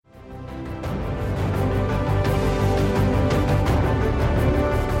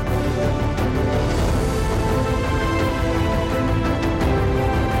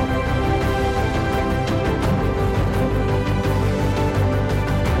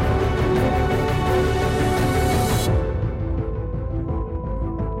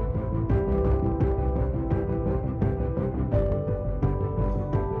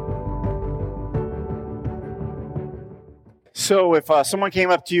So if someone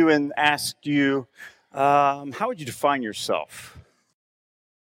came up to you and asked you, how would you define yourself?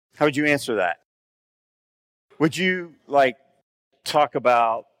 How would you answer that? Would you talk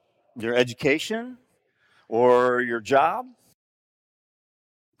about your education or your job?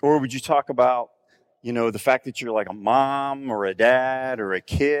 Or would you talk about, the fact that you're like a mom or a dad or a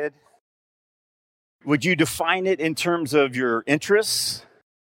kid? Would you define it in terms of your interests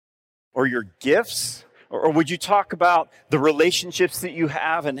or your gifts? Or would you talk about the relationships that you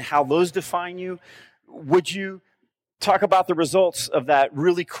have and how those define you? Would you talk about the results of that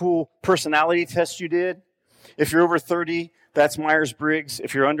really cool personality test you did? If you're over 30, that's Myers-Briggs.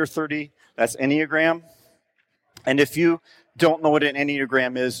 If you're under 30, that's Enneagram. And if you don't know what an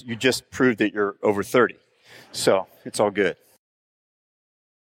Enneagram is, you just proved that you're over 30. So it's all good.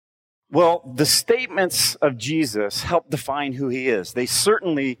 Well, the statements of Jesus help define who he is. They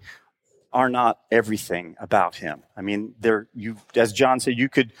certainly are not everything about him. I mean, as John said, you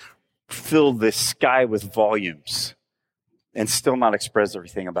could fill the sky with volumes and still not express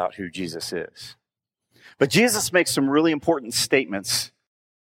everything about who Jesus is. But Jesus makes some really important statements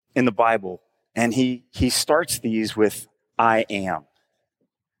in the Bible, and he starts these with, I am.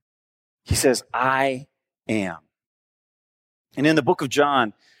 He says, I am. And in the book of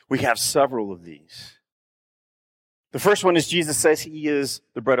John, we have several of these. The first one is Jesus says he is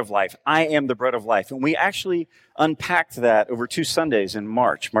the bread of life. I am the bread of life. And we actually unpacked that over 2 Sundays in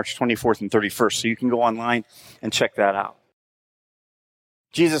March 24th and 31st. So you can go online and check that out.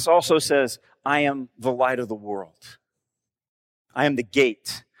 Jesus also says, I am the light of the world. I am the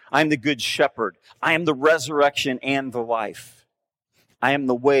gate. I am the good shepherd. I am the resurrection and the life. I am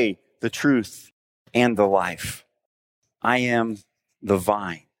the way, the truth, and the life. I am the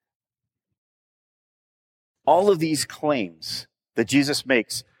vine. All of these claims that Jesus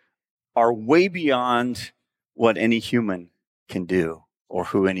makes are way beyond what any human can do or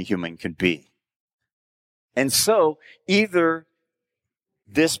who any human can be. And so either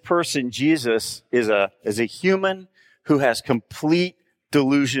this person, Jesus, is a human who has complete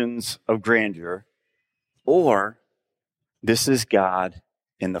delusions of grandeur, or this is God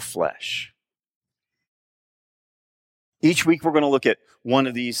in the flesh. Each week we're going to look at one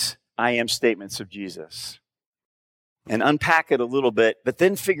of these I am statements of Jesus and unpack it a little bit, but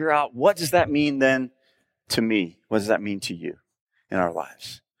then figure out, what does that mean then to me? What does that mean to you in our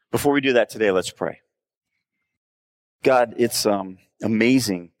lives? Before we do that today, let's pray. God, it's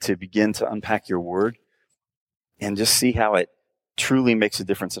amazing to begin to unpack your word and just see how it truly makes a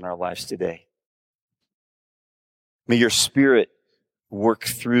difference in our lives today. May your Spirit work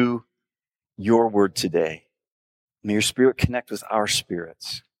through your word today. May your Spirit connect with our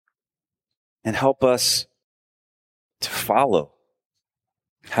spirits and help us to follow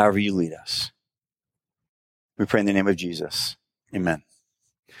however you lead us. We pray in the name of Jesus. Amen.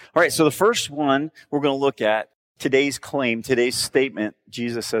 All right, so the first one we're going to look at, today's claim, today's statement,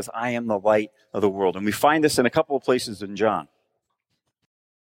 Jesus says, I am the light of the world. And we find this in a couple of places in John.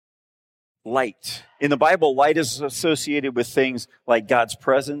 Light. In the Bible, light is associated with things like God's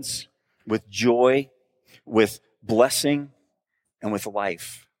presence, with joy, with blessing, and with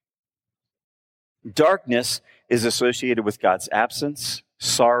life. Darkness is associated with God's absence,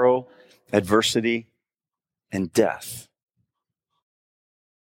 sorrow, adversity, and death.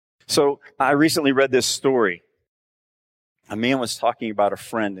 So I recently read this story. A man was talking about a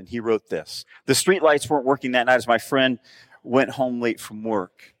friend, and he wrote this. The street lights weren't working that night as my friend went home late from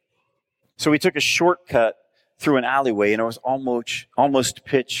work. So he took a shortcut through an alleyway, and it was almost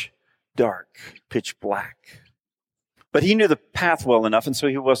pitch dark, pitch black. But he knew the path well enough, and so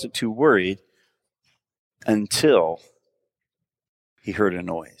he wasn't too worried until he heard a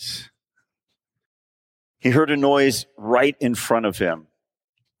noise. He heard a noise right in front of him,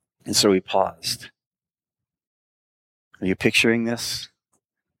 and so he paused. Are you picturing this?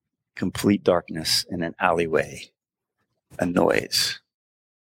 Complete darkness in an alleyway, a noise.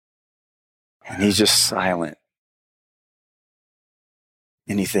 And he's just silent.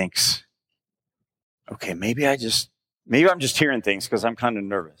 And he thinks, okay, maybe I'm just hearing things because I'm kind of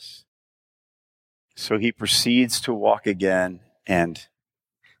nervous. So he proceeds to walk again, and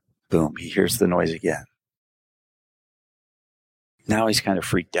boom, he hears the noise again. Now he's kind of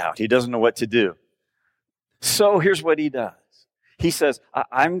freaked out. He doesn't know what to do. So here's what he does. He says,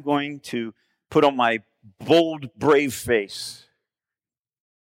 I'm going to put on my bold, brave face.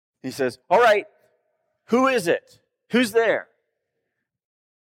 He says, all right, who is it? Who's there?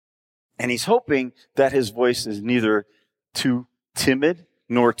 And he's hoping that his voice is neither too timid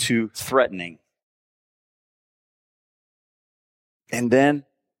nor too threatening. And then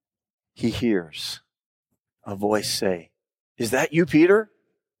he hears a voice say, Is that you, Peter?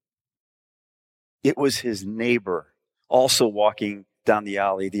 It was his neighbor, also walking down the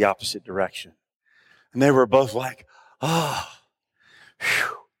alley the opposite direction. And they were both like, oh,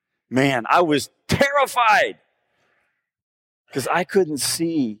 whew. Man, I was terrified because I couldn't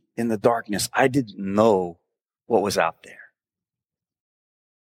see in the darkness. I didn't know what was out there.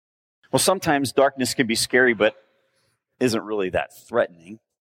 Well, sometimes darkness can be scary, but isn't really that threatening.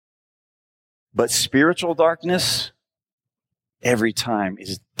 But spiritual darkness, every time,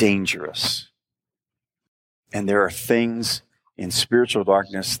 is dangerous. And there are things in spiritual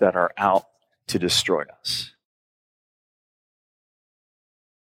darkness that are out to destroy us.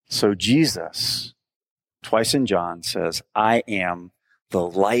 So Jesus, twice in John, says, I am the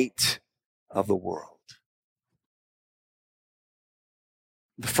light of the world.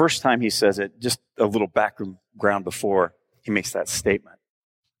 The first time he says it, just a little background before he makes that statement.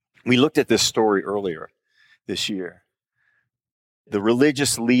 We looked at this story earlier this year. The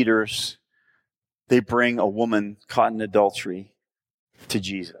religious leaders, they bring a woman caught in adultery to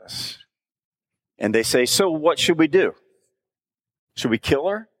Jesus. And they say, so what should we do? Should we kill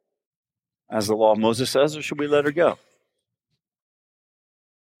her, as the law of Moses says, or should we let her go?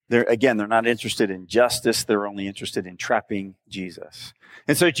 They're not interested in justice. They're only interested in trapping Jesus.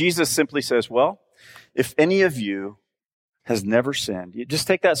 And so Jesus simply says, well, if any of you has never sinned, you just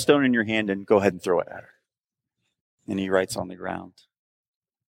take that stone in your hand and go ahead and throw it at her. And he writes on the ground.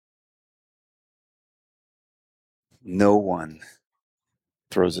 No one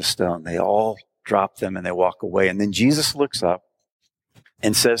throws a stone. They all drop them and they walk away. And then Jesus looks up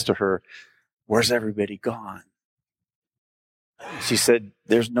and says to her, where's everybody gone? She said,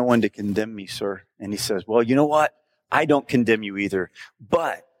 there's no one to condemn me, sir. And he says, well, you know what? I don't condemn you either,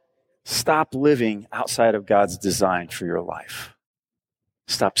 but stop living outside of God's design for your life.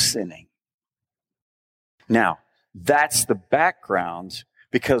 Stop sinning. Now, that's the background,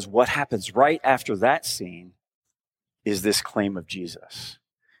 because what happens right after that scene is this claim of Jesus.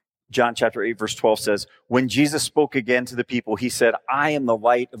 John chapter 8, verse 12 says, when Jesus spoke again to the people, he said, I am the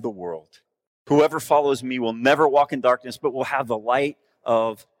light of the world. Whoever follows me will never walk in darkness, but will have the light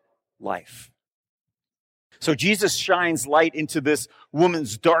of life. So Jesus shines light into this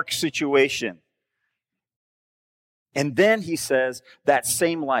woman's dark situation. And then he says that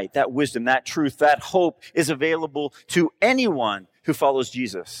same light, that wisdom, that truth, that hope is available to anyone who follows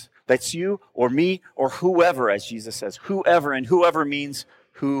Jesus. That's you or me or whoever, as Jesus says. Whoever, and whoever means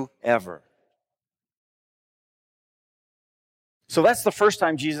whoever. So that's the first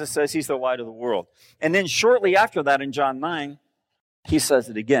time Jesus says he's the light of the world. And then shortly after that in John 9, he says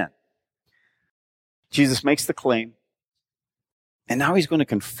it again. Jesus makes the claim, and now he's going to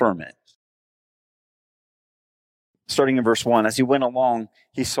confirm it. Starting in verse 1, as he went along,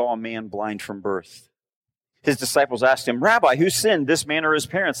 he saw a man blind from birth. His disciples asked him, Rabbi, who sinned, this man or his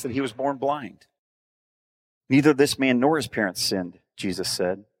parents, that he was born blind? Neither this man nor his parents sinned, Jesus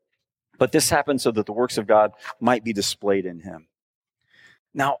said. But this happened so that the works of God might be displayed in him.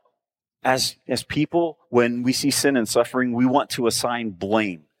 Now, as people, when we see sin and suffering, we want to assign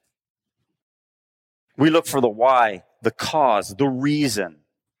blame. We look for the why, the cause, the reason,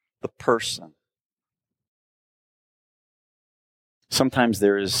 the person. Sometimes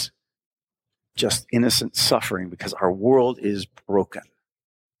there is just innocent suffering because our world is broken.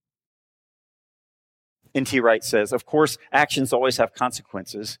 N.T. Wright says, of course, actions always have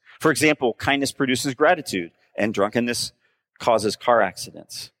consequences. For example, kindness produces gratitude, and drunkenness causes car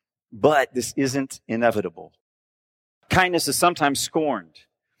accidents. But this isn't inevitable. Kindness is sometimes scorned,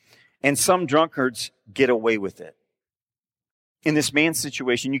 and some drunkards get away with it. In this man's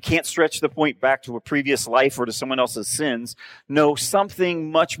situation, you can't stretch the point back to a previous life or to someone else's sins. No,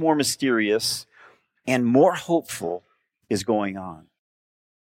 something much more mysterious and more hopeful is going on.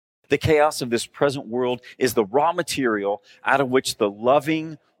 The chaos of this present world is the raw material out of which the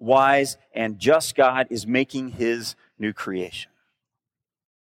loving, wise, and just God is making his new creation.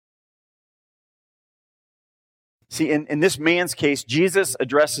 See, in this man's case, Jesus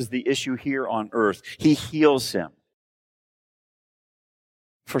addresses the issue here on earth. He heals him.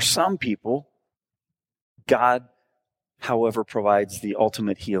 For some people, God, however, provides the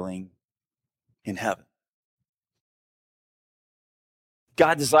ultimate healing in heaven.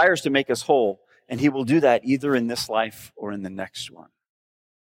 God desires to make us whole, and he will do that either in this life or in the next one.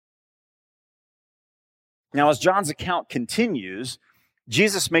 Now, as John's account continues,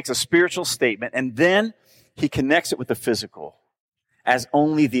 Jesus makes a spiritual statement, and then he connects it with the physical, as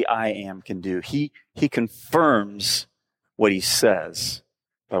only the I am can do. He confirms what he says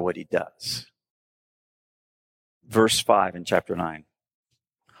by what he does. Verse 5 in chapter 9.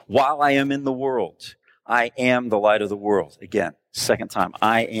 While I am in the world, I am the light of the world. Again, second time,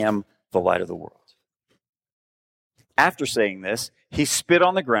 I am the light of the world. After saying this, he spit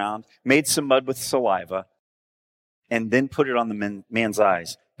on the ground, made some mud with saliva, and then put it on the man's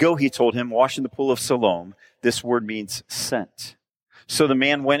eyes. Go, he told him, wash in the pool of Siloam. This word means sent. So the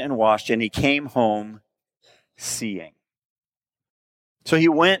man went and washed, and he came home seeing. So he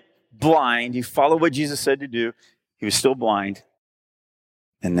went blind. He followed what Jesus said to do. He was still blind.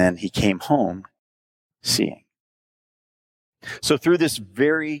 And then he came home seeing. So through this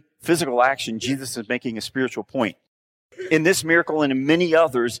very physical action, Jesus is making a spiritual point. In this miracle and in many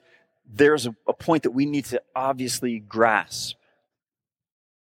others, there's a point that we need to obviously grasp.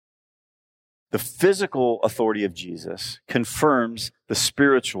 The physical authority of Jesus confirms the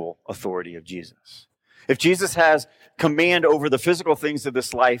spiritual authority of Jesus. If Jesus has command over the physical things of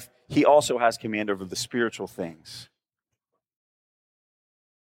this life, he also has command over the spiritual things.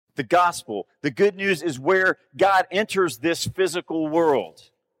 The gospel, the good news, is where God enters this physical world,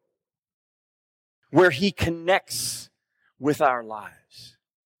 where he connects with our lives.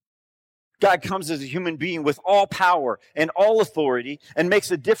 God comes as a human being with all power and all authority and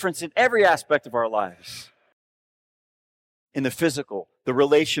makes a difference in every aspect of our lives. In the physical, the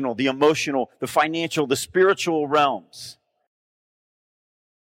relational, the emotional, the financial, the spiritual realms.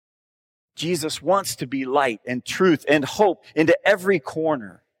 Jesus wants to be light and truth and hope into every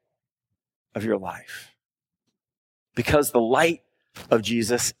corner of your life. Because the light of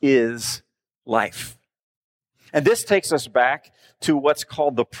Jesus is life. And this takes us back to what's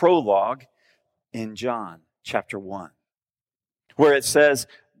called the prologue in John chapter 1, where it says,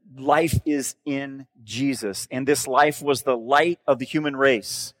 life is in Jesus, and this life was the light of the human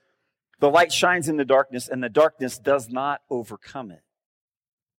race. The light shines in the darkness, and the darkness does not overcome it.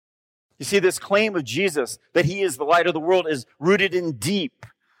 You see, this claim of Jesus that he is the light of the world is rooted in deep,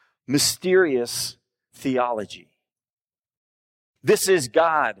 mysterious theology. This is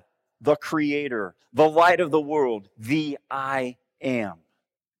God, the Creator, the light of the world, the I am.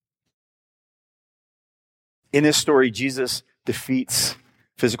 In this story, Jesus defeats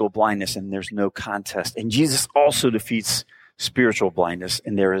physical blindness, and there's no contest. And Jesus also defeats spiritual blindness,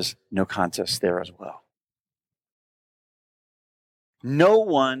 and there is no contest there as well. No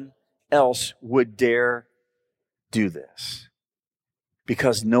one else would dare do this,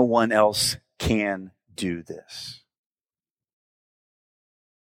 because no one else can do this.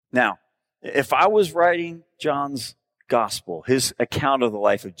 Now, if I was writing John's gospel, his account of the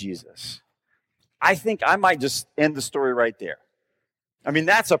life of Jesus, I think I might just end the story right there. I mean,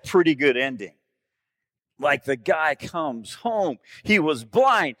 that's a pretty good ending. Like, the guy comes home, he was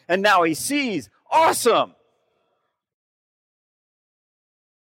blind, and now he sees. Awesome!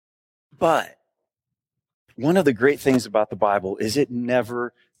 But one of the great things about the Bible is it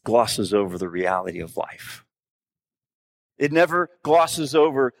never glosses over the reality of life. It never glosses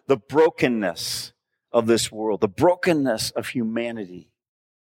over the brokenness of this world, the brokenness of humanity.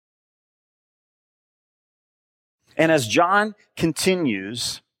 And as John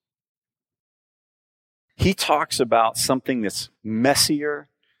continues, he talks about something that's messier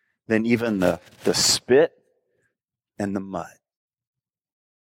than even the spit and the mud.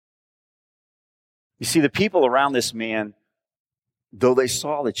 You see, the people around this man, though they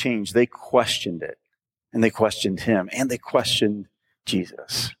saw the change, they questioned it. And they questioned him, and they questioned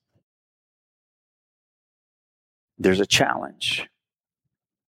Jesus. There's a challenge.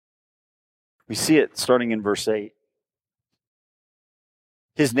 We see it starting in verse 8.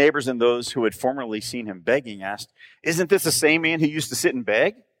 His neighbors and those who had formerly seen him begging asked, "Isn't this the same man who used to sit and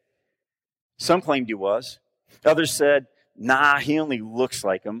beg?" Some claimed he was. Others said, "Nah, he only looks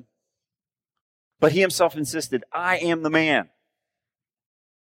like him." But he himself insisted, "I am the man."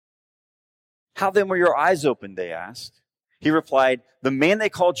 "How then were your eyes opened?" they asked. He replied, "The man they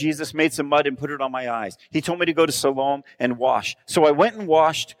called Jesus made some mud and put it on my eyes. He told me to go to Siloam and wash. So I went and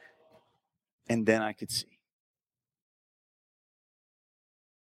washed, and then I could see."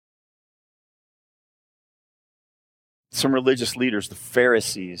 Some religious leaders, the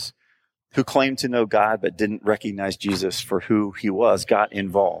Pharisees, who claimed to know God but didn't recognize Jesus for who he was, got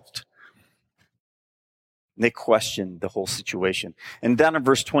involved. They questioned the whole situation. And down in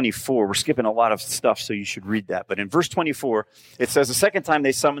verse 24, we're skipping a lot of stuff, so you should read that. But in verse 24, it says, "The second time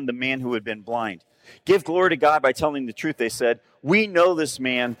they summoned the man who had been blind. 'Give glory to God by telling the truth,' they said. 'We know this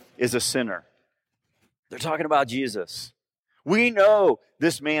man is a sinner.'" They're talking about Jesus. "We know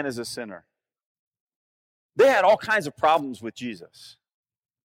this man is a sinner." They had all kinds of problems with Jesus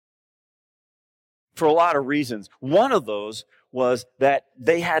for a lot of reasons. One of those was that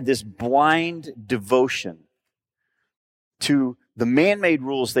they had this blind devotion to the man-made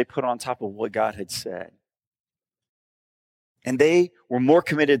rules they put on top of what God had said. And they were more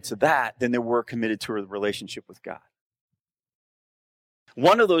committed to that than they were committed to a relationship with God.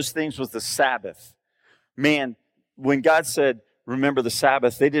 One of those things was the Sabbath. Man, when God said, remember the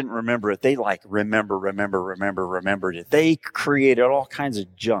Sabbath, they didn't remember it. They remembered it. They created all kinds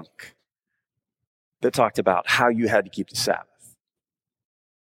of junk that talked about how you had to keep the Sabbath.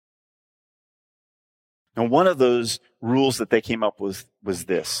 And one of those rules that they came up with was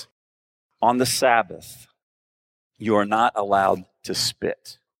this. On the Sabbath, you are not allowed to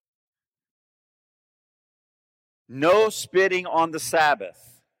spit. No spitting on the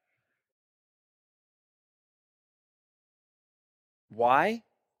Sabbath. Why?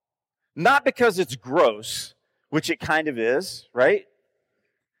 Not because it's gross, which it kind of is, right?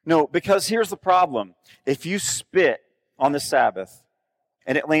 No, because here's the problem. If you spit on the Sabbath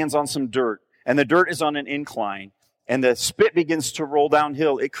and it lands on some dirt, and the dirt is on an incline, and the spit begins to roll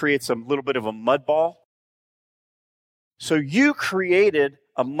downhill, it creates a little bit of a mud ball. So you created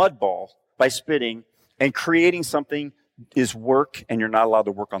a mud ball by spitting, and creating something is work, and you're not allowed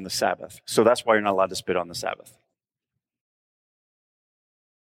to work on the Sabbath. So that's why you're not allowed to spit on the Sabbath.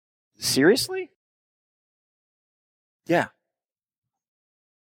 Seriously? Yeah.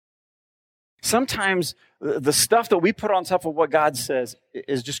 Sometimes the stuff that we put on top of what God says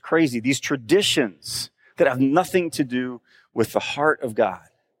is just crazy. These traditions that have nothing to do with the heart of God.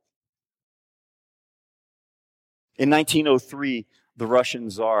 In 1903, the Russian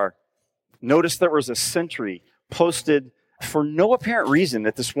Tsar noticed there was a sentry posted for no apparent reason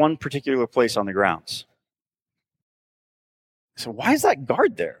at this one particular place on the grounds. So why is that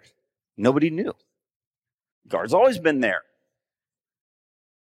guard there? Nobody knew. Guard's always been there.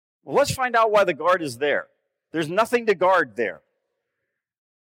 Well, let's find out why the guard is there. There's nothing to guard there.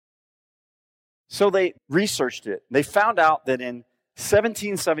 So they researched it. They found out that in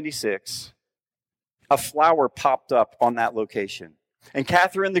 1776, a flower popped up on that location. And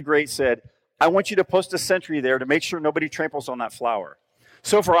Catherine the Great said, I want you to post a sentry there to make sure nobody tramples on that flower.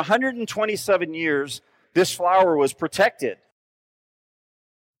 So for 127 years, this flower was protected.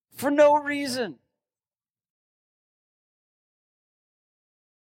 For no reason.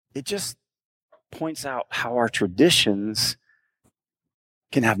 It just points out how our traditions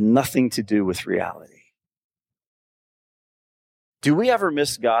can have nothing to do with reality. Do we ever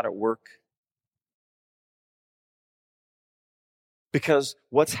miss God at work? Because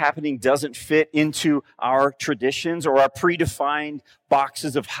what's happening doesn't fit into our traditions or our predefined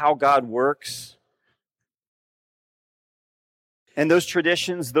boxes of how God works. And those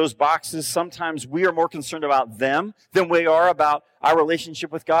traditions, those boxes, sometimes we are more concerned about them than we are about our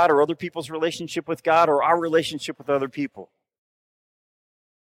relationship with God or other people's relationship with God or our relationship with other people.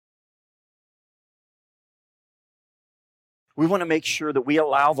 We want to make sure that we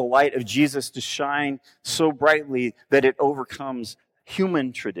allow the light of Jesus to shine so brightly that it overcomes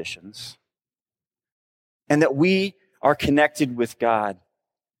human traditions and that we are connected with God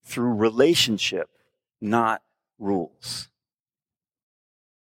through relationship, not rules.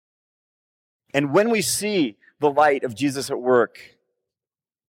 And when we see the light of Jesus at work,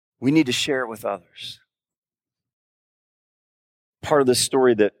 we need to share it with others. Part of this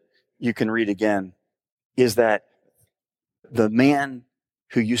story that you can read again is that the man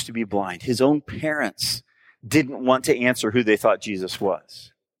who used to be blind, his own parents didn't want to answer who they thought Jesus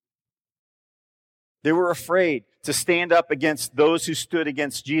was. They were afraid to stand up against those who stood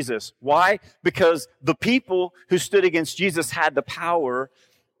against Jesus. Why? Because the people who stood against Jesus had the power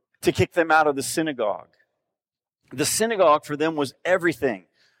to kick them out of the synagogue. The synagogue for them was everything.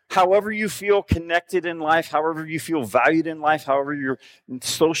 However you feel connected in life, however you feel valued in life, however your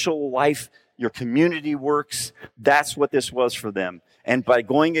social life, your community works, that's what this was for them. And by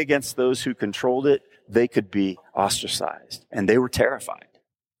going against those who controlled it, they could be ostracized. And they were terrified.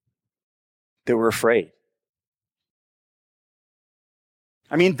 They were afraid.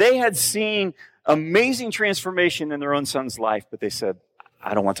 I mean, they had seen amazing transformation in their own son's life, but they said,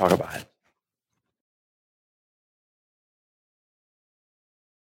 I don't want to talk about it.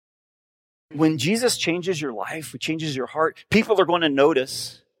 When Jesus changes your life, changes your heart, people are going to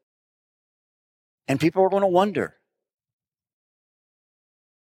notice. And people are going to wonder.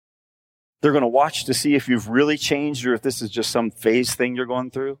 They're going to watch to see if you've really changed or if this is just some phase thing you're going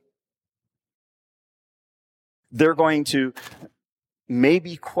through. They're going to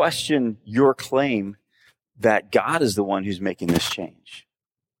maybe question your claim that God is the one who's making this change.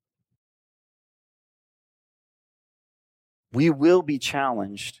 We will be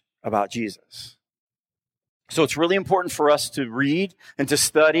challenged about Jesus. So it's really important for us to read and to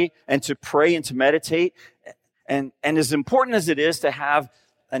study and to pray and to meditate. And as important as it is to have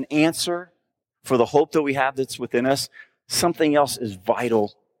an answer for the hope that we have that's within us, something else is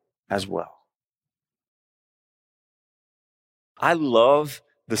vital as well. I love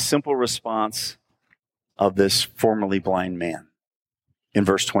the simple response of this formerly blind man in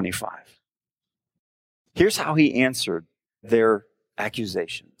verse 25. Here's how he answered their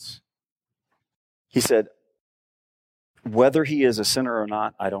accusations. He said, whether he is a sinner or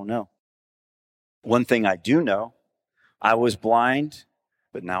not, I don't know. One thing I do know, I was blind,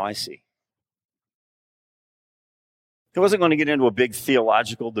 but now I see. He wasn't going to get into a big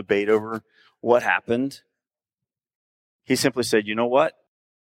theological debate over what happened. He simply said, you know what?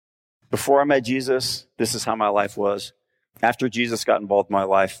 Before I met Jesus, this is how my life was. After Jesus got involved in my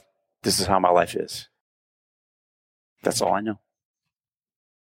life, this is how my life is. That's all I know.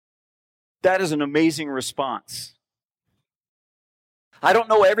 That is an amazing response. I don't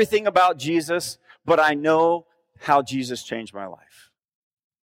know everything about Jesus, but I know how Jesus changed my life.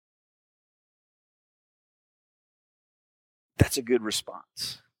 That's a good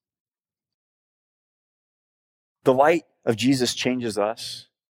response. The light of Jesus changes us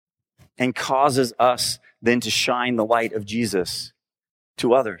and causes us then to shine the light of Jesus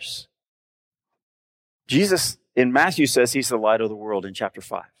to others. Jesus in Matthew says he's the light of the world in chapter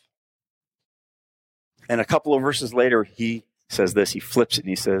 5. And a couple of verses later, he says this, he flips it and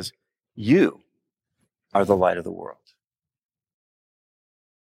he says, you are the light of the world.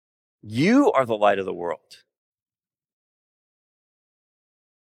 You are the light of the world.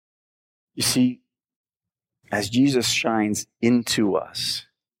 You see, as Jesus shines into us,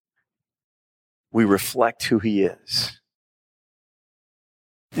 we reflect who he is.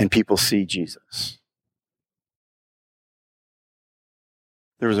 And people see Jesus.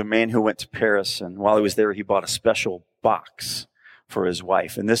 There was a man who went to Paris, and while he was there, he bought a special box for his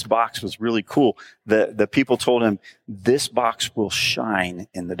wife. And this box was really cool. The people told him, this box will shine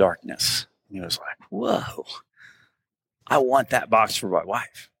in the darkness. And he was like, whoa, I want that box for my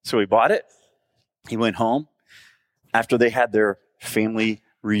wife. So he bought it. He went home. After they had their family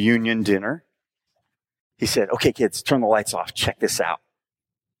reunion dinner, he said, okay, kids, turn the lights off. Check this out.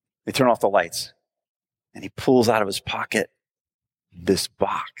 They turn off the lights. And he pulls out of his pocket this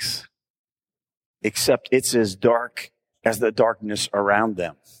box. Except it's as dark as the darkness around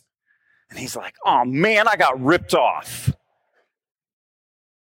them. And he's like, oh man, I got ripped off.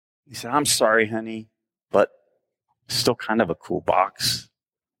 He said, I'm sorry, honey, but still kind of a cool box.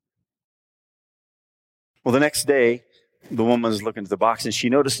 Well, the next day, the woman was looking at the box and she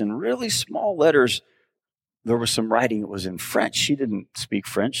noticed in really small letters, there was some writing. It was in French. She didn't speak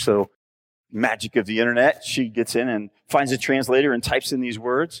French, so magic of the internet, she gets in and finds a translator and types in these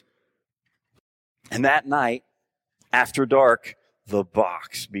words. And that night, after dark, the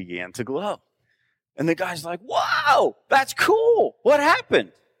box began to glow. And the guy's like, wow, that's cool. What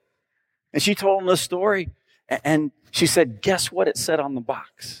happened? And she told him the story. And she said, guess what it said on the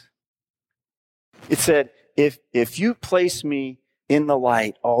box? It said, if you place me in the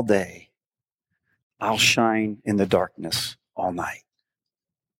light all day, I'll shine in the darkness all night.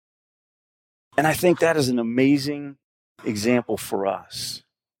 And I think that is an amazing example for us.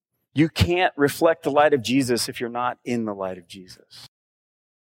 You can't reflect the light of Jesus if you're not in the light of Jesus.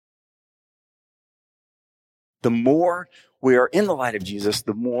 The more we are in the light of Jesus,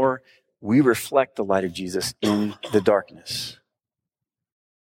 the more we reflect the light of Jesus in the darkness.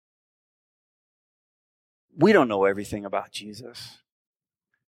 We don't know everything about Jesus.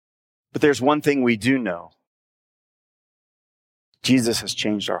 But there's one thing we do know. Jesus has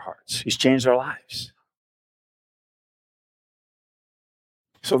changed our hearts. He's changed our lives.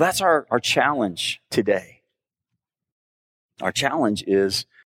 So that's our challenge today. Our challenge is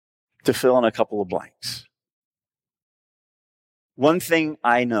to fill in a couple of blanks. One thing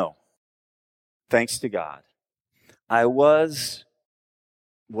I know, thanks to God, I was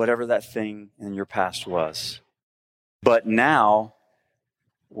whatever that thing in your past was. But now,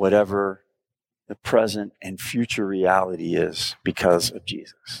 whatever the present and future reality is because of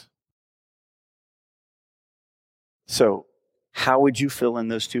Jesus. So, how would you fill in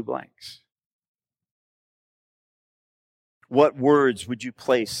those two blanks? What words would you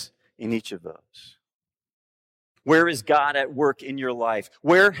place in each of those? Where is God at work in your life?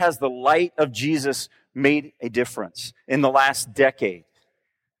 Where has the light of Jesus made a difference in the last decade?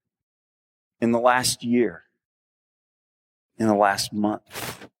 In the last year? In the last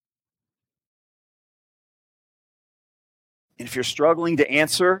month? And if you're struggling to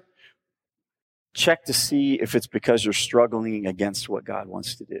answer, check to see if it's because you're struggling against what God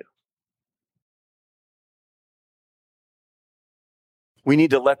wants to do. We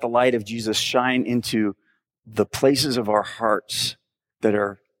need to let the light of Jesus shine into the places of our hearts that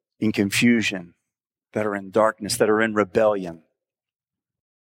are in confusion that are in darkness, that are in rebellion.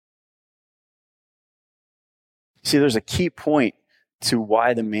 See, there's a key point to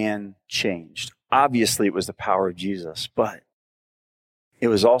why the man changed. Obviously, it was the power of Jesus, but it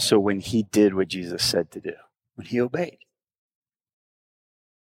was also when he did what Jesus said to do, when he obeyed.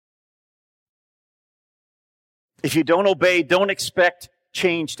 If you don't obey, don't expect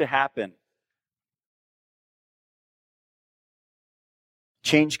change to happen.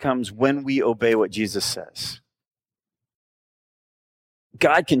 Change comes when we obey what Jesus says.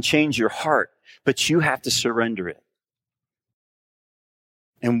 God can change your heart, but you have to surrender it.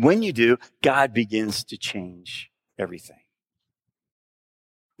 And when you do, God begins to change everything.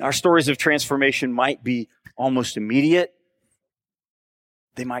 Our stories of transformation might be almost immediate.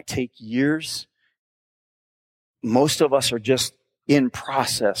 They might take years. Most of us are just in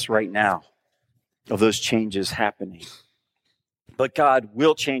process right now of those changes happening. But God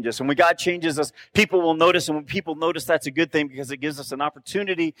will change us. And when God changes us, people will notice. And when people notice, that's a good thing because it gives us an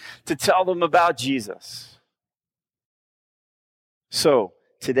opportunity to tell them about Jesus. So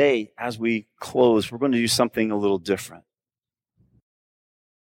today, as we close, we're going to do something a little different.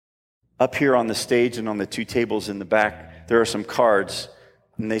 Up here on the stage and on the two tables in the back, there are some cards,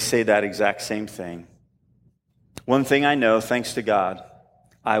 and they say that exact same thing. One thing I know, thanks to God,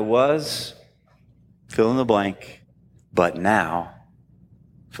 I was, fill in the blank, but now,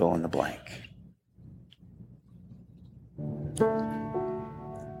 fill in the blank.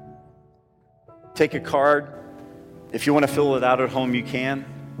 Take a card. If you want to fill it out at home, you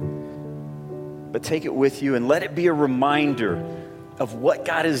can. But take it with you and let it be a reminder of what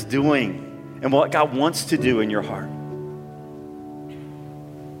God is doing and what God wants to do in your heart.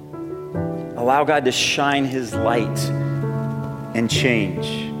 Allow God to shine his light and change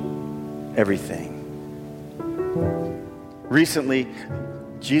everything. Recently,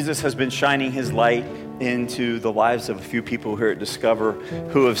 Jesus has been shining his light into the lives of a few people here at Discover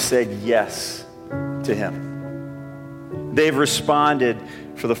who have said yes to him. They've responded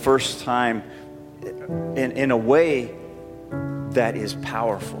for the first time in a way that is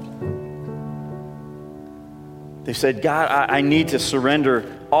powerful. They said, God, I need to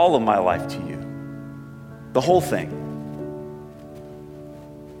surrender all of my life to you. The whole thing.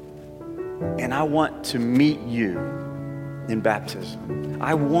 And I want to meet you in baptism.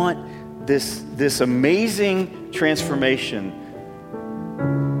 I want this amazing transformation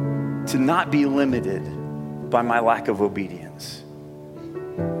to not be limited by my lack of obedience.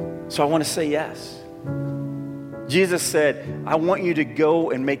 So I want to say yes. Jesus said, I want you to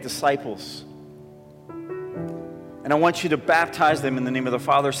go and make disciples. And I want you to baptize them in the name of the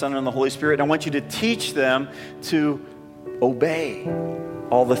Father, Son, and the Holy Spirit. And I want you to teach them to obey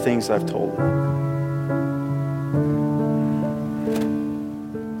all the things I've told them.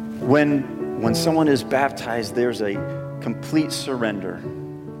 When someone is baptized, there's a complete surrender.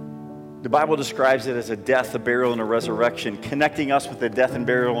 The Bible describes it as a death, a burial, and a resurrection, connecting us with the death and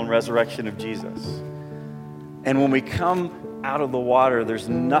burial and resurrection of Jesus. And when we come out of the water, there's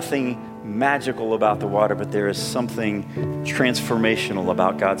nothing magical about the water, but there is something transformational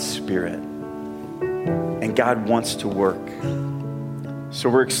about God's Spirit. And God wants to work. So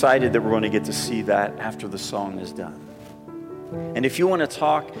we're excited that we're going to get to see that after the song is done. And if you want to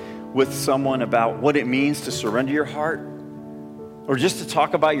talk with someone about what it means to surrender your heart, or just to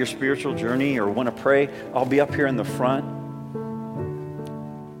talk about your spiritual journey, or want to pray, I'll be up here in the front.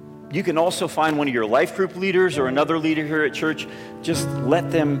 You can also find one of your life group leaders or another leader here at church. Just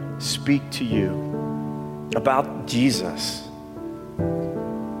let them speak to you about Jesus.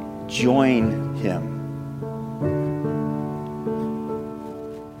 Join him.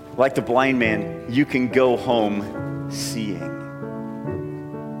 Like the blind man, you can go home seeing.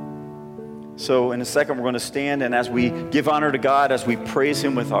 So in a second, we're going to stand, and as we give honor to God, as we praise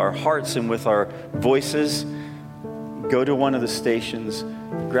him with our hearts and with our voices, go to one of the stations,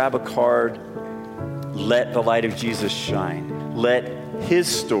 grab a card, let the light of Jesus shine. Let his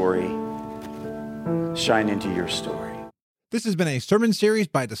story shine into your story. This has been a sermon series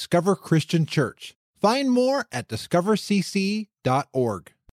by Discover Christian Church. Find more at discovercc.org.